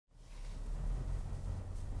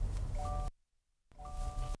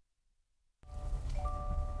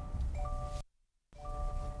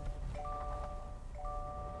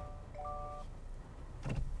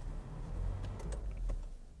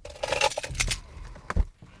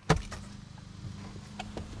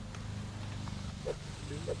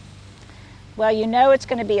Well, you know it's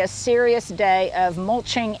going to be a serious day of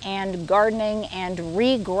mulching and gardening and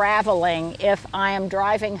re-graveling if I am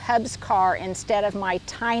driving Hub's car instead of my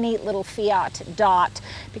tiny little Fiat Dot,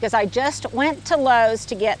 because I just went to Lowe's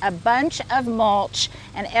to get a bunch of mulch.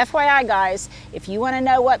 And FYI guys, if you want to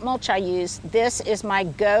know what mulch I use, this is my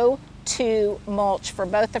go-to mulch for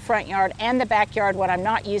both the front yard and the backyard when I'm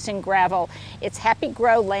not using gravel. It's Happy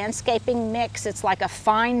Grow landscaping mix. It's like a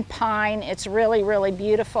fine pine. It's really, really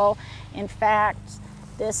beautiful. In fact,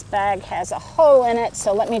 this bag has a hole in it,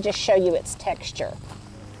 so let me just show you its texture.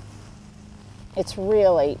 It's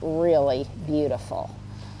really, really beautiful.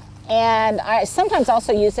 And I sometimes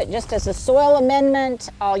also use it just as a soil amendment.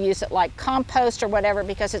 I'll use it like compost or whatever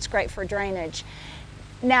because it's great for drainage.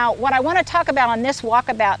 Now, what I want to talk about on this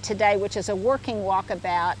walkabout today, which is a working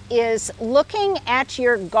walkabout, is looking at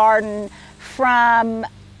your garden from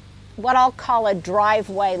what I'll call a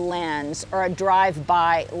driveway lens or a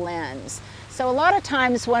drive-by lens. So a lot of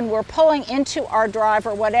times when we're pulling into our drive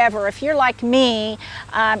or whatever, if you're like me,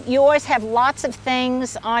 you always have lots of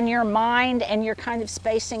things on your mind and you're kind of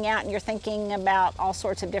spacing out and you're thinking about all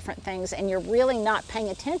sorts of different things and you're really not paying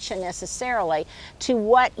attention necessarily to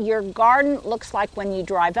what your garden looks like when you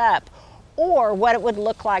drive up or what it would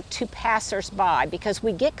look like to passers-by, because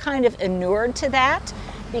we get kind of inured to that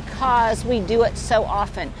because we do it so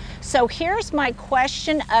often. So here's my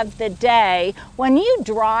question of the day. When you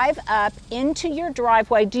drive up into your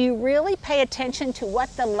driveway, do you really pay attention to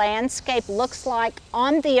what the landscape looks like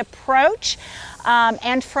on the approach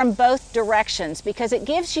and from both directions? Because it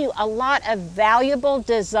gives you a lot of valuable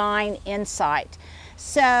design insight.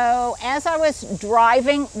 So as I was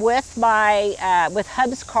driving with my with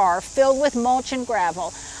Hub's car filled with mulch and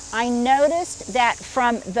gravel, I noticed that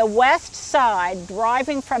from the west side,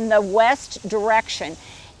 driving from the west direction,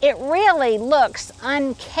 it really looks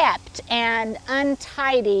unkept and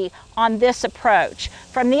untidy on this approach.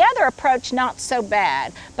 From the other approach, not so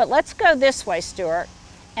bad. But let's go this way, Stuart.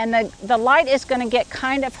 And the light is going to get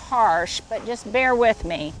kind of harsh, but just bear with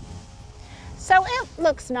me. So it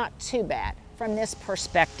looks not too bad from this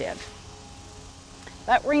perspective.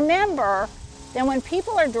 But remember that when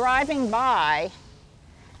people are driving by,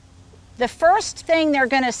 the first thing they're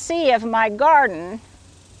going to see of my garden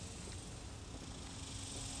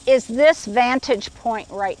is this vantage point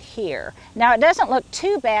right here. Now it doesn't look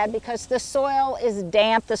too bad because the soil is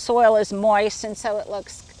damp, the soil is moist, and so it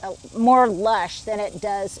looks more lush than it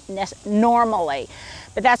does normally.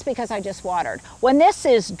 But that's because I just watered. When this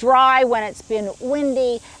is dry, when it's been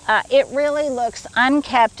windy, it really looks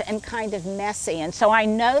unkept and kind of messy. And so I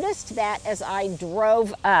noticed that as I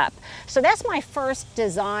drove up. So that's my first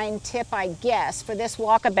design tip, I guess, for this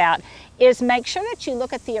walkabout, is make sure that you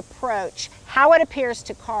look at the approach, how it appears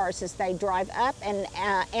to cars as they drive up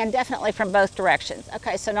and definitely from both directions.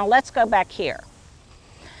 Okay, so now let's go back here.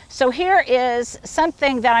 So here is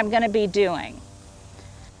something that I'm going to be doing.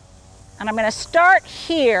 And I'm going to start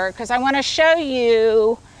here because I want to show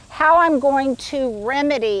you how I'm going to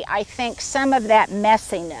remedy, I think, some of that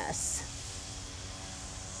messiness.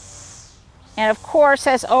 And of course,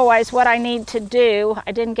 as always, what I need to do,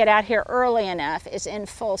 I didn't get out here early enough, is in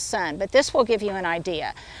full sun, but this will give you an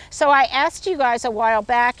idea. So I asked you guys a while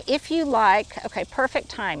back if you like, okay, perfect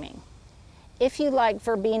timing, if you like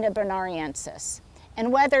Verbena bonariensis.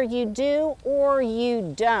 And whether you do or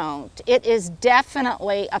you don't, it is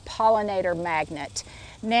definitely a pollinator magnet.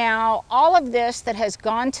 Now, all of this that has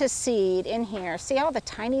gone to seed in here, see all the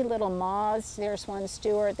tiny little moths? There's one,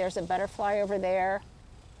 Stuart, there's a butterfly over there.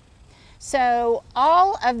 So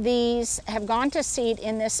all of these have gone to seed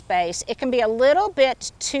in this space. It can be a little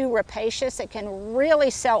bit too rapacious. It can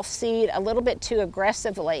really self-seed a little bit too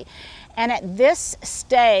aggressively. And at this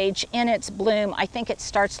stage in its bloom, I think it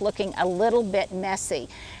starts looking a little bit messy.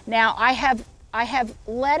 Now, I have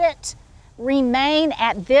let it remain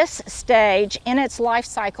at this stage in its life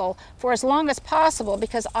cycle for as long as possible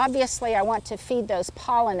because obviously I want to feed those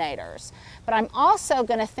pollinators. But I'm also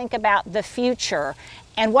going to think about the future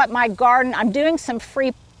and what my garden, I'm doing some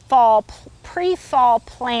pre-fall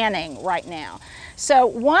planning right now. So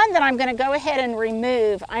one that I'm going to go ahead and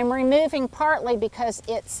remove, I'm removing partly because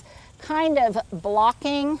it's kind of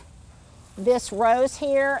blocking this rose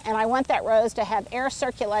here, and I want that rose to have air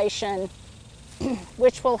circulation,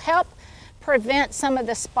 which will help prevent some of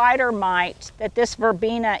the spider mite that this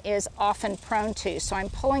verbena is often prone to. So I'm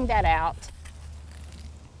pulling that out.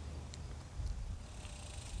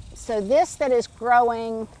 So this that is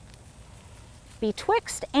growing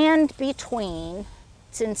betwixt and between,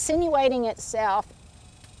 it's insinuating itself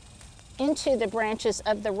into the branches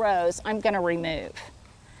of the rose, I'm going to remove.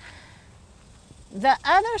 The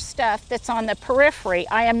other stuff that's on the periphery,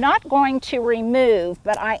 I am not going to remove,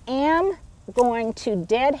 but I am going to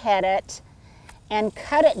deadhead it and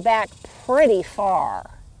cut it back pretty far.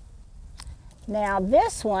 Now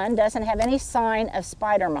this one doesn't have any sign of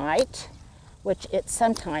spider mite, which it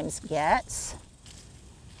sometimes gets.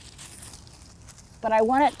 But I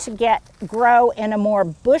want it to grow in a more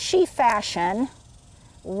bushy fashion,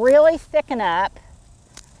 really thicken up.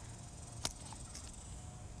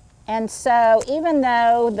 And so even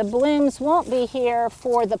though the blooms won't be here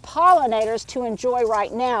for the pollinators to enjoy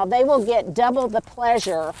right now, they will get double the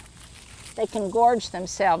pleasure. They can gorge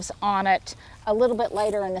themselves on it a little bit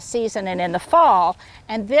later in the season and in the fall.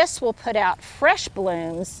 And this will put out fresh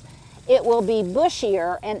blooms. It will be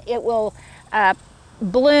bushier and it will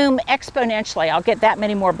bloom exponentially. I'll get that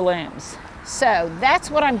many more blooms. So that's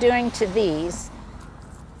what I'm doing to these.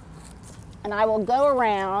 And I will go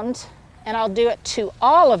around and I'll do it to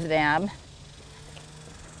all of them.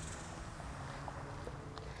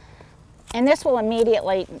 And this will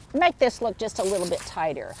immediately make this look just a little bit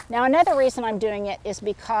tighter. Now another reason I'm doing it is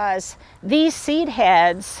because these seed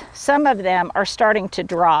heads, some of them are starting to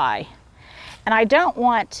dry. And I don't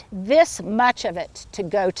want this much of it to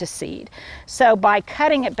go to seed. So by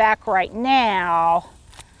cutting it back right now,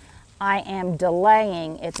 I am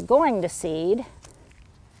delaying its going to seed.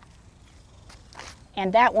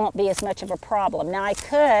 And that won't be as much of a problem. Now I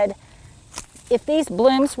could, if these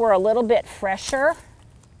blooms were a little bit fresher,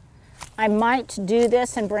 I might do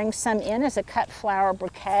this and bring some in as a cut flower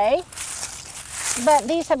bouquet, but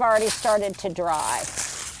these have already started to dry.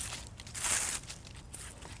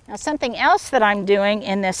 Now something else that I'm doing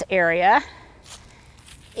in this area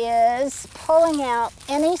is pulling out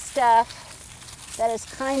any stuff that is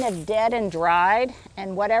kind of dead and dried,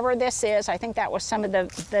 and whatever this is, I think that was some of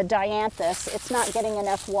the dianthus, it's not getting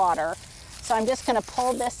enough water. So I'm just gonna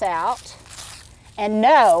pull this out. And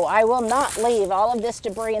no, I will not leave all of this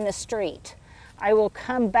debris in the street. I will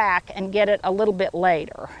come back and get it a little bit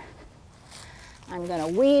later. I'm gonna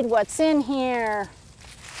weed what's in here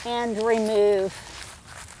and remove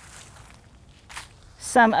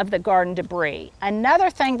some of the garden debris. Another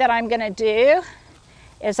thing that I'm gonna do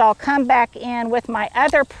is I'll come back in with my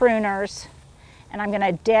other pruners and I'm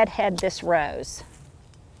gonna deadhead this rose.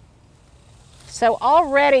 So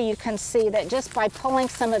already you can see that just by pulling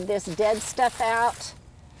some of this dead stuff out,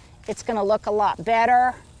 it's gonna look a lot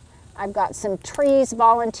better. I've got some trees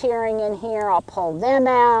volunteering in here, I'll pull them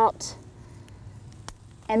out.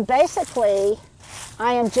 And basically,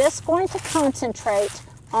 I am just going to concentrate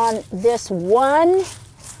on this one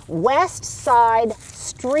west side,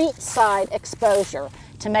 street side exposure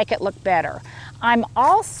to make it look better. I'm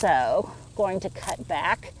also going to cut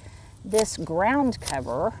back this ground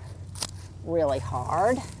cover really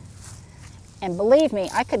hard. And believe me,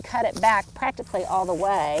 I could cut it back practically all the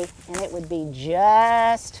way and it would be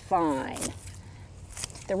just fine.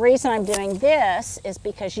 The reason I'm doing this is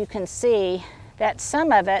because you can see that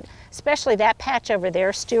some of it, especially that patch over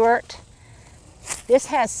there, Stuart, this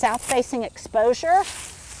has south-facing exposure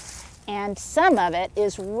and some of it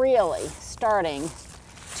is really starting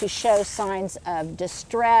to show signs of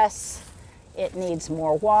distress. It needs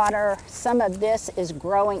more water. Some of this is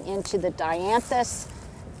growing into the dianthus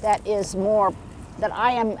that is more, that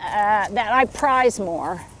I prize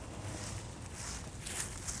more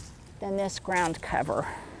than this ground cover.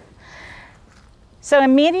 So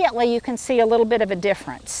immediately you can see a little bit of a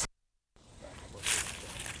difference.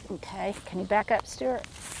 Okay, can you back up, Stuart?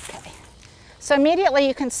 Okay. So immediately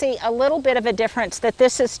you can see a little bit of a difference, that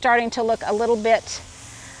this is starting to look a little bit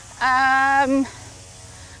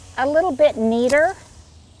neater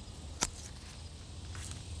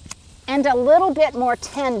and a little bit more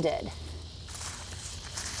tended.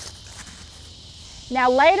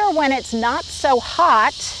 Now later when it's not so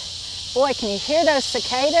hot, boy, can you hear those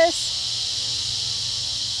cicadas?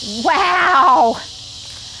 Wow!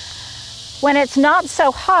 When it's not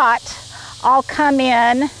so hot, I'll come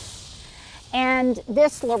in and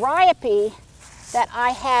this liriope that I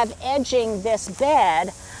have edging this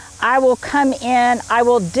bed, I will come in, I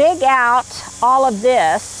will dig out all of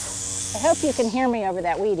this. I hope you can hear me over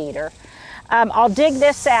that weed eater. I'll dig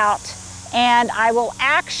this out and I will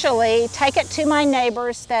actually take it to my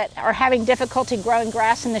neighbors that are having difficulty growing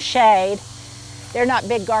grass in the shade. They're not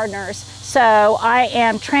big gardeners, so I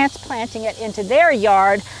am transplanting it into their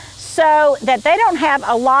yard so that they don't have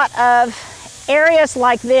a lot of areas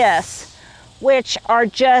like this, which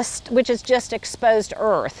is just exposed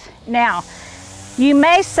earth. Now, you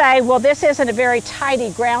may say, well, this isn't a very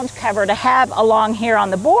tidy ground cover to have along here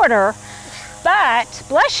on the border, but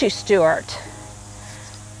bless you, Stuart.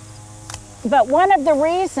 But one of the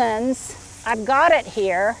reasons I've got it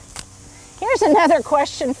here. Here's another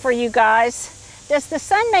question for you guys. Does the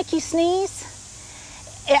sun make you sneeze?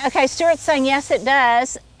 Okay, Stuart's saying yes, it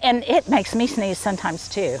does, and it makes me sneeze sometimes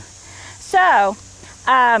too. So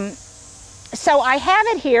I have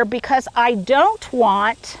it here because I don't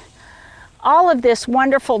want all of this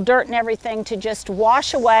wonderful dirt and everything to just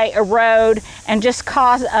wash away, erode, and just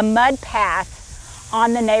cause a mud path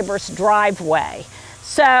on the neighbor's driveway.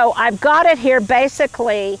 So I've got it here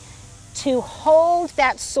basically to hold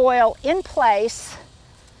that soil in place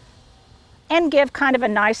and give kind of a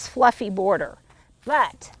nice fluffy border.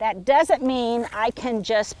 But that doesn't mean I can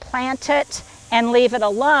just plant it and leave it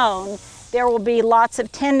alone. There will be lots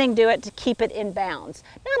of tending to it to keep it in bounds.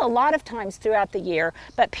 Not a lot of times throughout the year,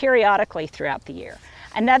 but periodically throughout the year.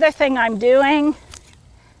 Another thing I'm doing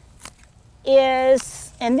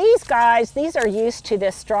is, and these guys, these are used to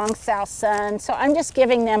this strong south sun, so I'm just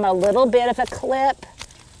giving them a little bit of a clip.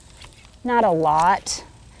 Not a lot,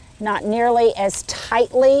 not nearly as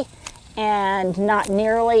tightly and not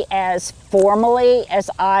nearly as formally as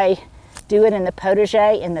I do it in the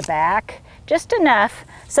potager in the back. Just enough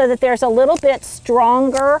so that there's a little bit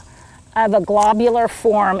stronger of a globular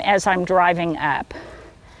form as I'm driving up.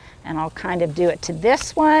 And I'll kind of do it to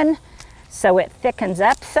this one so it thickens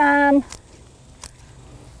up some.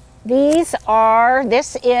 This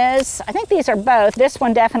is, I think these are both, this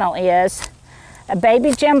one definitely is, a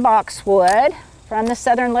baby gem boxwood from the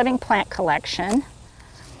Southern Living Plant Collection.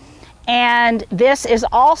 And this is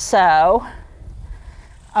also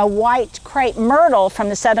a white crepe myrtle from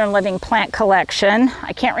the Southern Living Plant Collection.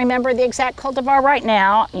 I can't remember the exact cultivar right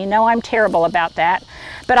now. You know I'm terrible about that.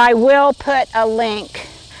 But I will put a link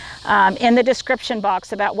in the description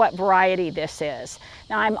box about what variety this is.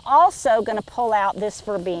 Now I'm also going to pull out this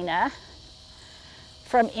verbena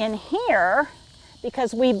from in here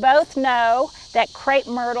because we both know that crepe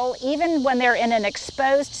myrtle, even when they're in an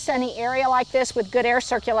exposed sunny area like this with good air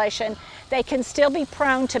circulation, they can still be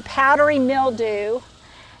prone to powdery mildew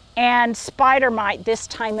and spider mite this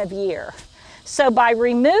time of year. So by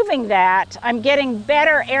removing that, I'm getting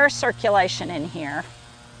better air circulation in here.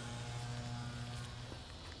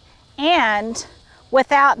 And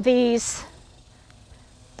without these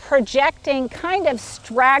projecting kind of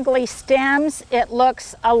straggly stems, it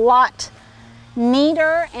looks a lot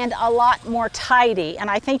neater and a lot more tidy. And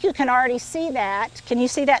I think you can already see that. Can you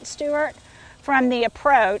see that, Stuart? From the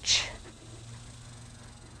approach.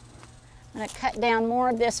 I'm going to cut down more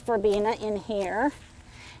of this verbena in here.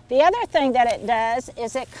 The other thing that it does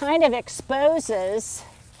is it kind of exposes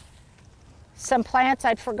some plants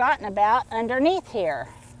I'd forgotten about underneath here.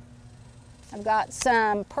 I've got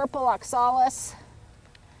some purple oxalis.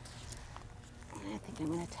 I think I'm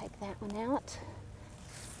going to take that one out.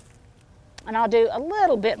 And I'll do a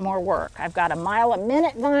little bit more work. I've got a mile a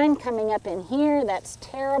minute vine coming up in here. That's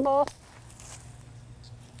terrible.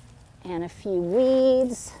 And a few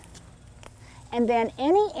weeds. And then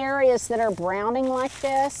any areas that are browning like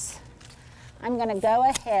this, I'm going to go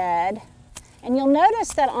ahead. And you'll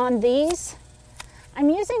notice that on these, I'm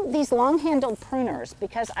using these long-handled pruners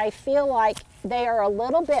because I feel like they are a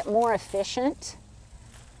little bit more efficient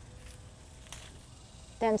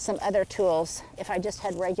than some other tools if I just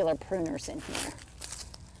had regular pruners in here.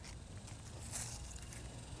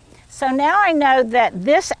 So now I know that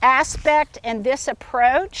this aspect and this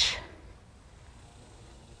approach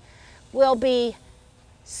will be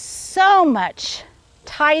so much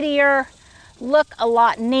tidier, look a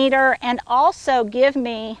lot neater, and also give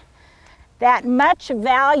me that much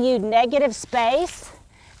valued negative space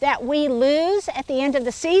that we lose at the end of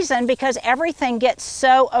the season because everything gets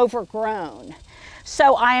so overgrown.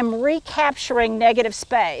 So I am recapturing negative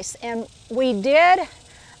space. And we did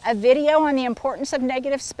a video on the importance of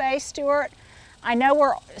negative space, Stuart. I know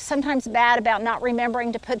we're sometimes bad about not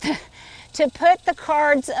remembering to put the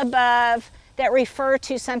cards above that refer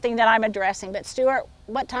to something that I'm addressing. But Stuart,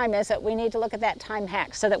 what time is it? We need to look at that time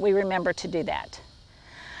hack so that we remember to do that.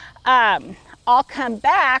 I'll come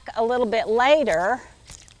back a little bit later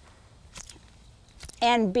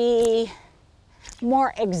and be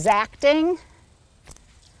more exacting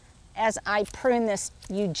as I prune this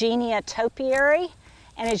Eugenia topiary.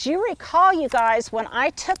 And as you recall, you guys, when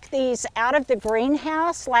I took these out of the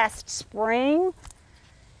greenhouse last spring,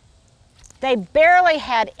 they barely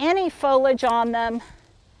had any foliage on them.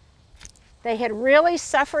 They had really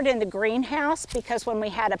suffered in the greenhouse because when we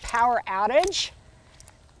had a power outage,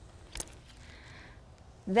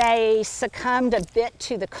 they succumbed a bit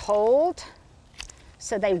to the cold,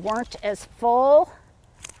 so they weren't as full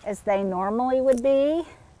as they normally would be.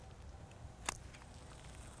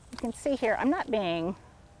 You can see here, I'm not being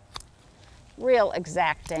real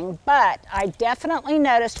exacting, but I definitely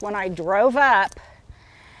noticed when I drove up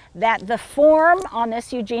that the form on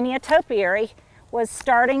this Eugenia topiary was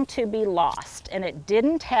starting to be lost, and it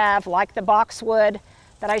didn't have, like the boxwood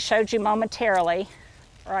that I showed you momentarily,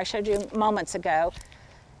 or I showed you moments ago,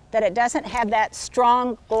 that it doesn't have that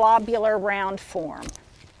strong globular round form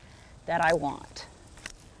that I want.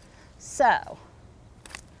 So,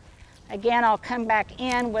 again, I'll come back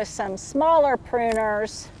in with some smaller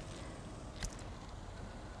pruners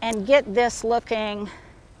and get this looking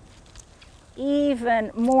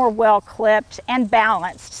even more well clipped and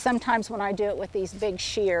balanced. Sometimes when I do it with these big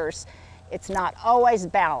shears, it's not always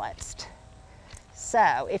balanced.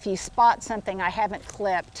 So if you spot something I haven't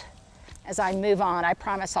clipped as I move on, I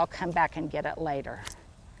promise I'll come back and get it later.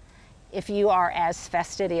 If you are as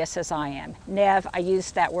fastidious as I am. Nev, I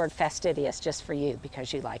used that word fastidious just for you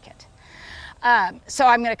because you like it. So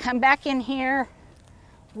I'm going to come back in here,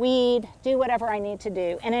 weed, do whatever I need to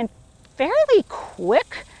do. And in fairly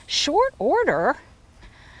quick, short order,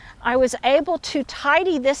 I was able to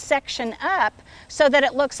tidy this section up so that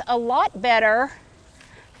it looks a lot better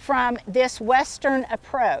from this western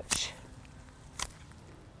approach.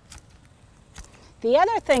 The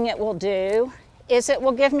other thing it will do is it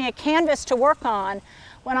will give me a canvas to work on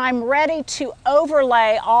when I'm ready to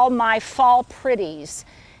overlay all my fall pretties.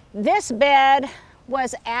 This bed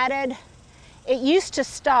was added, it used to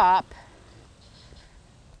stop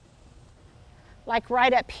like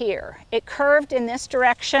right up here. It curved in this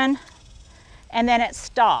direction and then it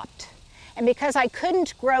stopped. And because I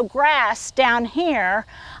couldn't grow grass down here,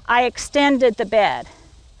 I extended the bed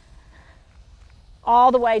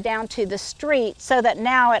all the way down to the street so that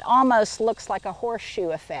now it almost looks like a horseshoe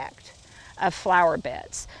effect of flower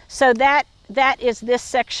beds. So that is this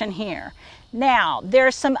section here. Now,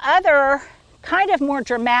 there's some other kind of more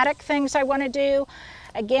dramatic things I want to do.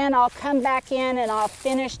 Again, I'll come back in and I'll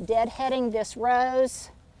finish deadheading this rose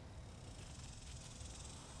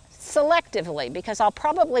selectively because I'll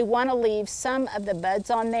probably want to leave some of the buds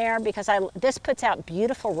on there because this puts out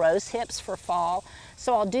beautiful rose hips for fall.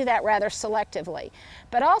 So I'll do that rather selectively.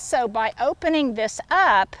 But also by opening this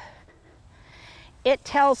up, it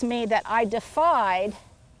tells me that I defied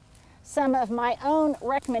some of my own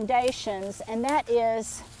recommendations, and that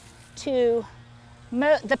is to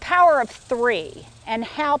the power of 3 and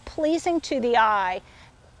how pleasing to the eye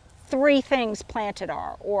 3 things planted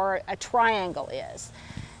are, or a triangle is.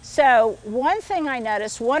 So one thing I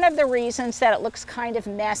noticed, one of the reasons that it looks kind of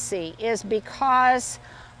messy is because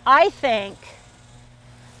I think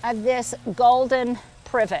of this golden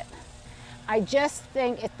privet. I just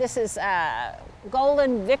think this is a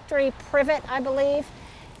golden victory privet, I believe.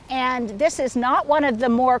 And this is not one of the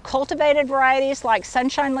more cultivated varieties like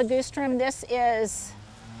Sunshine Ligustrum. This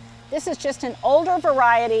is just an older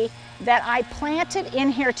variety that I planted in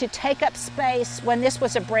here to take up space when this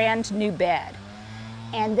was a brand new bed.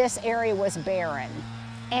 And this area was barren.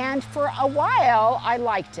 And for a while, I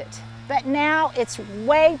liked it. But now it's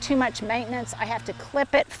way too much maintenance. I have to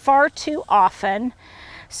clip it far too often.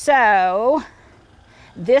 So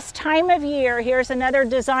this time of year, here's another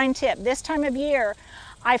design tip. This time of year,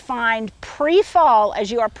 I find pre-fall,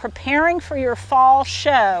 as you are preparing for your fall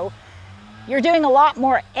show, you're doing a lot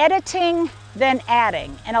more editing than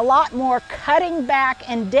adding, and a lot more cutting back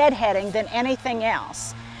and deadheading than anything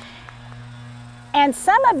else. And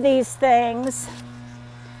some of these things,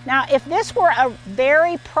 now if this were a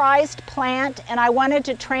very prized plant and I wanted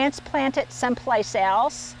to transplant it someplace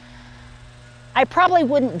else, I probably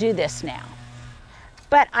wouldn't do this now.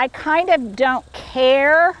 But I kind of don't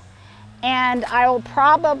care, and I will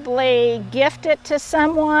probably gift it to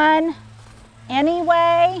someone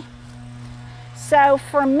anyway. So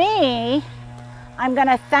for me, I'm going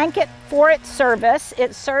to thank it for its service.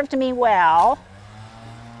 It served me well.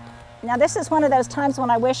 Now this is one of those times when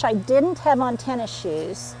I wish I didn't have on tennis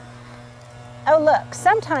shoes. Oh look,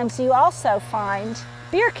 sometimes you also find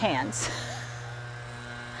beer cans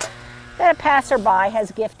that a passerby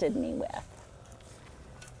has gifted me with.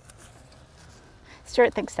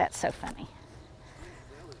 Stuart thinks that's so funny.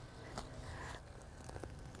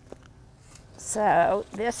 So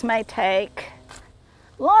this may take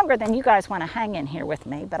longer than you guys want to hang in here with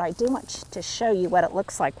me, but I do want to show you what it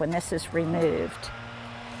looks like when this is removed.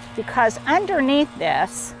 Because underneath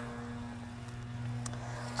this,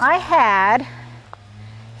 I had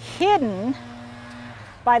hidden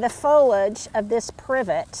by the foliage of this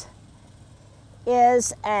privet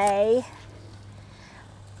is a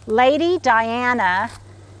Lady Diana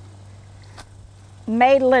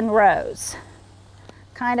Madeline rose,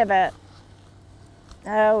 kind of a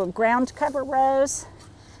ground cover rose.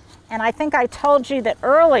 And I think I told you that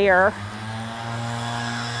earlier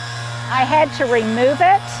I had to remove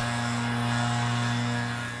it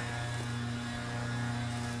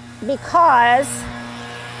because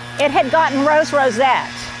it had gotten rose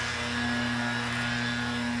rosette.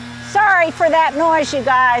 Sorry for that noise, you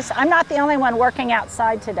guys. I'm not the only one working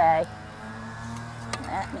outside today.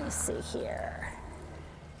 Let me see here.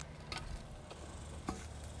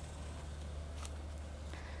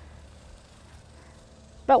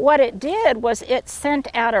 But what it did was it sent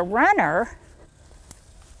out a runner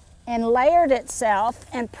and layered itself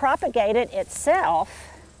and propagated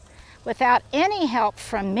itself without any help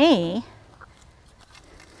from me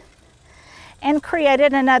and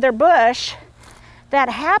created another bush that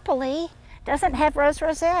happily doesn't have rose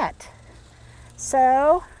rosette.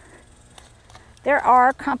 So there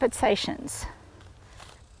are compensations.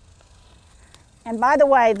 And by the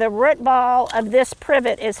way, the root ball of this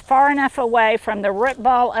privet is far enough away from the root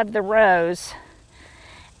ball of the rose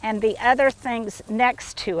and the other things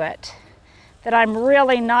next to it that I'm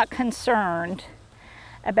really not concerned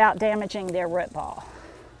about damaging their root ball.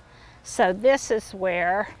 So this is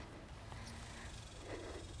where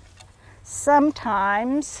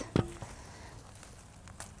sometimes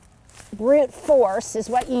brute force is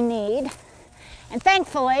what you need. And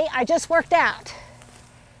thankfully, I just worked out.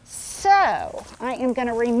 So I am going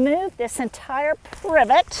to remove this entire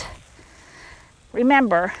privet.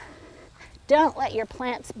 Remember, don't let your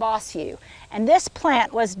plants boss you. And this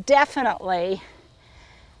plant was definitely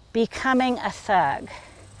becoming a thug.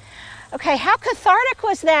 Okay, how cathartic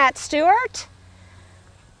was that, Stuart?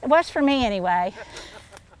 It was for me anyway.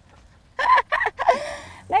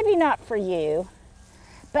 Maybe not for you.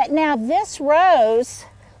 But now this rose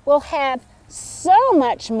will have so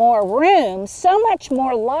much more room, so much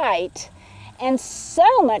more light, and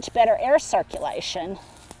so much better air circulation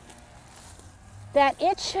that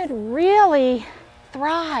it should really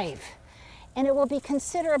thrive, and it will be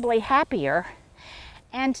considerably happier.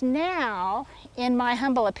 And now, in my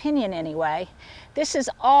humble opinion anyway, this is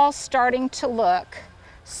all starting to look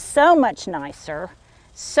so much nicer,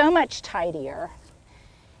 so much tidier,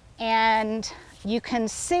 and you can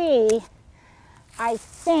see, I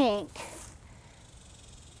think,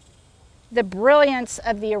 the brilliance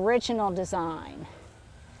of the original design.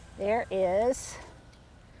 There is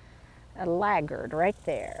a laggard right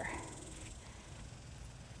there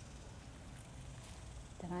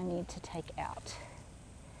that I need to take out.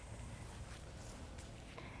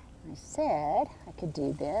 I said I could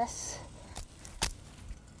do this.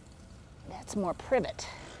 That's more privet.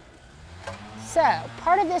 So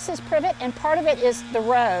part of this is privet and part of it is the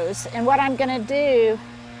rose. And what I'm going to do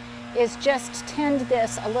is just tend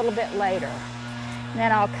this a little bit later. And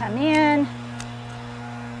then I'll come in,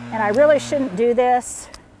 and I really shouldn't do this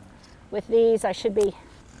with these. I should be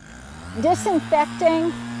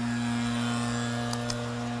disinfecting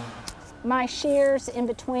my shears in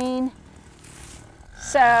between.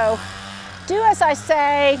 So do as I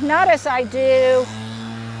say, not as I do.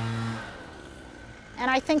 And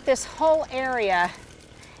I think this whole area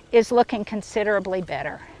is looking considerably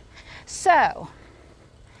better. So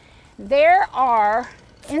there are,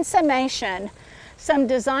 in summation, some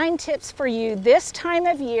design tips for you this time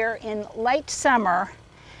of year in late summer.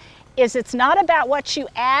 It's not about what you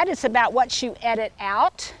add, it's about what you edit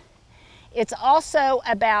out. It's also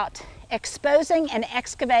about exposing and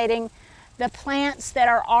excavating the plants that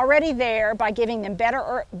are already there by giving them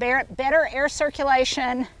better air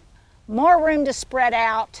circulation, more room to spread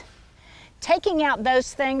out, taking out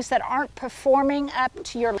those things that aren't performing up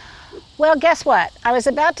to your... Well, guess what? I was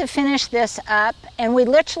about to finish this up and we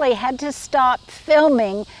literally had to stop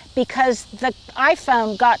filming because the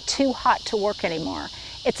iPhone got too hot to work anymore.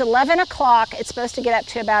 It's 11 o'clock, it's supposed to get up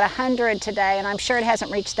to about 100 today, and I'm sure it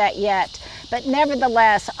hasn't reached that yet. But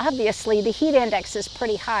nevertheless, obviously the heat index is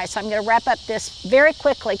pretty high, so I'm gonna wrap up this very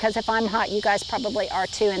quickly because if I'm hot, you guys probably are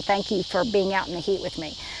too, and thank you for being out in the heat with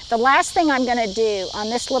me. The last thing I'm gonna do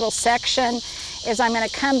on this little section is I'm gonna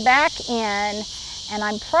come back in, and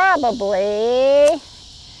I'm probably,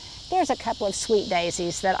 there's a couple of sweet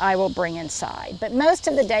daisies that I will bring inside, but most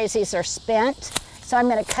of the daisies are spent. So I'm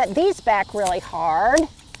going to cut these back really hard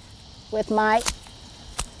with my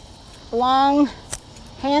long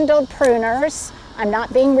handled pruners. I'm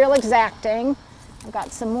not being real exacting. I've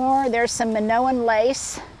got some more. There's some Minoan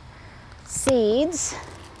lace seeds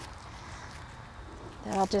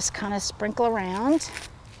that I'll just kind of sprinkle around.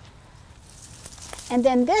 And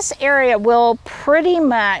then this area will pretty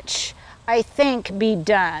much, I think, be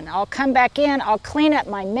done. I'll come back in, I'll clean up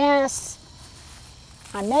my mess.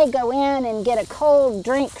 I may go in and get a cold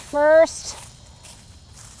drink first,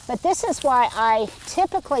 but this is why I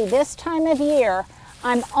typically this time of year,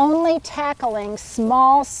 I'm only tackling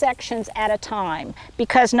small sections at a time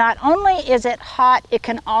because not only is it hot, it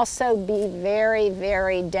can also be very,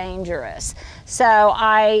 very dangerous. So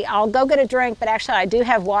I'll go get a drink, but actually I do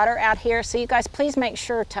have water out here. So you guys please make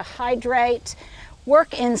sure to hydrate,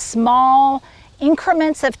 work in small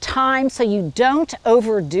increments of time so you don't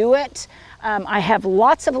overdo it. I have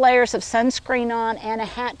lots of layers of sunscreen on and a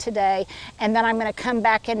hat today, and then I'm going to come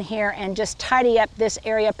back in here and just tidy up this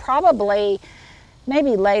area probably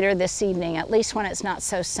maybe later this evening, at least when it's not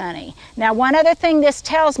so sunny. Now, one other thing this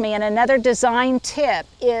tells me, and another design tip,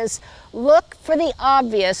 is look for the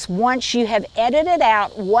obvious once you have edited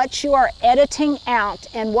out what you are editing out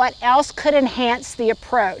and what else could enhance the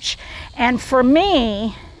approach. And for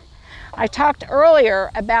me, I talked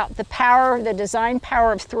earlier about the power, the design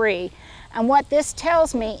power of 3. And what this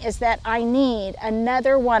tells me is that I need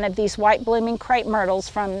another one of these white blooming crepe myrtles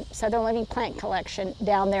from Southern Living Plant Collection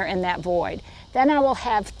down there in that void. Then I will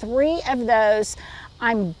have 3 of those.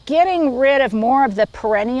 I'm getting rid of more of the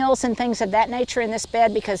perennials and things of that nature in this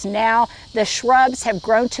bed because now the shrubs have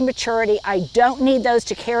grown to maturity. I don't need those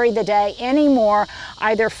to carry the day anymore,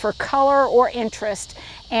 either for color or interest.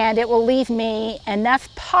 And it will leave me enough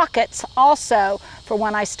pockets also for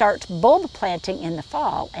when I start bulb planting in the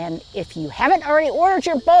fall. And if you haven't already ordered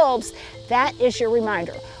your bulbs, that is your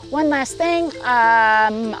reminder. One last thing,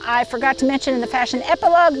 I forgot to mention in the fashion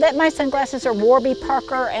epilogue that my sunglasses are Warby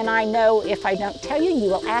Parker, and I know if I don't tell you, you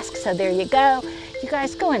will ask, so there you go. You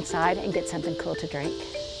guys go inside and get something cool to drink.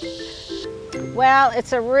 Well,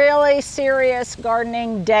 it's a really serious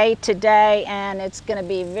gardening day today, and it's going to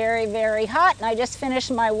be very, very hot. And I just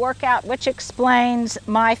finished my workout, which explains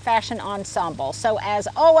my fashion ensemble. So as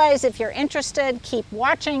always, if you're interested, keep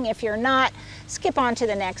watching. If you're not, skip on to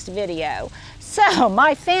the next video. So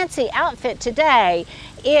my fancy outfit today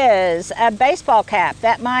is a baseball cap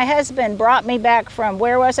that my husband brought me back from,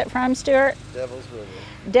 where was it from, Stuart? Devil's River.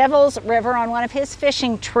 Devil's River on one of his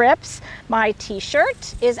fishing trips. My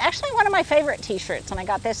t-shirt is actually one of my favorite t-shirts, and I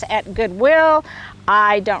got this at Goodwill.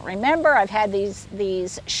 I don't remember. I've had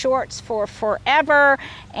these shorts for forever.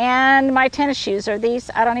 And my tennis shoes are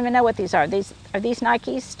these. I don't even know what these are. Are these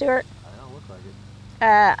Nikes, Stuart? I don't look like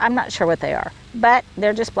it. I'm not sure what they are, but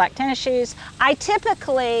they're just black tennis shoes. I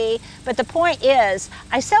typically, but the point is,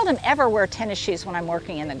 I seldom ever wear tennis shoes when I'm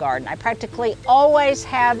working in the garden. I practically always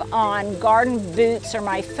have on garden boots or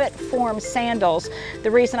my foot form sandals. The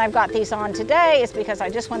reason I've got these on today is because I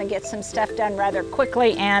just want to get some stuff done rather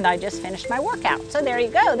quickly, and I just finished my workout. So there you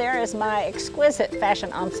go. There is my exquisite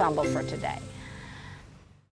fashion ensemble for today.